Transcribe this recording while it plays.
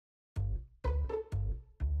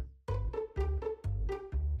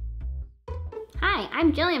Hi,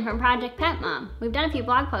 I'm Jillian from Project Pet Mom. We've done a few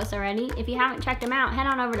blog posts already. If you haven't checked them out, head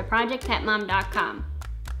on over to projectpetmom.com.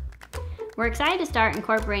 We're excited to start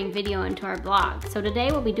incorporating video into our blog, so today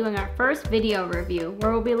we'll be doing our first video review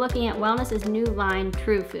where we'll be looking at Wellness's new line,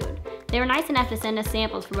 TruFood. They were nice enough to send us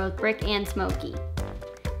samples for both Brick and Smokey.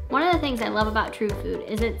 One of the things I love about TruFood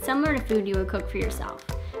is it's similar to food you would cook for yourself.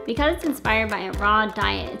 Because it's inspired by a raw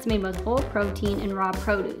diet, it's made with whole protein and raw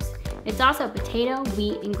produce. It's also potato,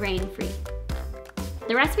 wheat, and grain-free.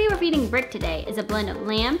 The recipe we're feeding Brick today is a blend of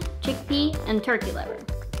lamb, chickpea, and turkey liver.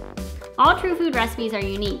 All TruFood recipes are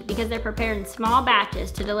unique because they're prepared in small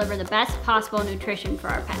batches to deliver the best possible nutrition for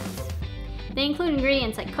our pets. They include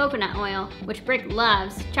ingredients like coconut oil, which Brick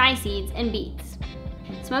loves, chia seeds, and beets.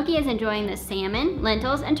 Smokey is enjoying the salmon,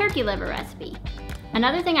 lentils, and turkey liver recipe.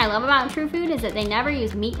 Another thing I love about TruFood is that they never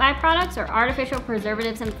use meat byproducts or artificial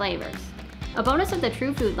preservatives and flavors. A bonus of the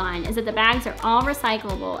TruFood line is that the bags are all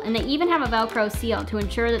recyclable and they even have a Velcro seal to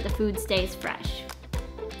ensure that the food stays fresh.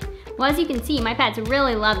 Well, as you can see, my pets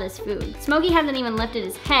really love this food. Smokey hasn't even lifted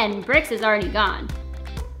his head and Brick's is already gone.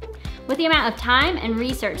 With the amount of time and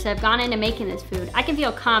research that have gone into making this food, I can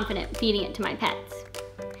feel confident feeding it to my pets.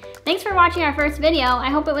 Thanks for watching our first video. I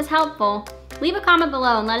hope it was helpful. Leave a comment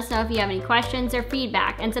below and let us know if you have any questions or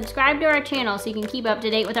feedback, and subscribe to our channel so you can keep up to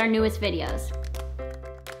date with our newest videos.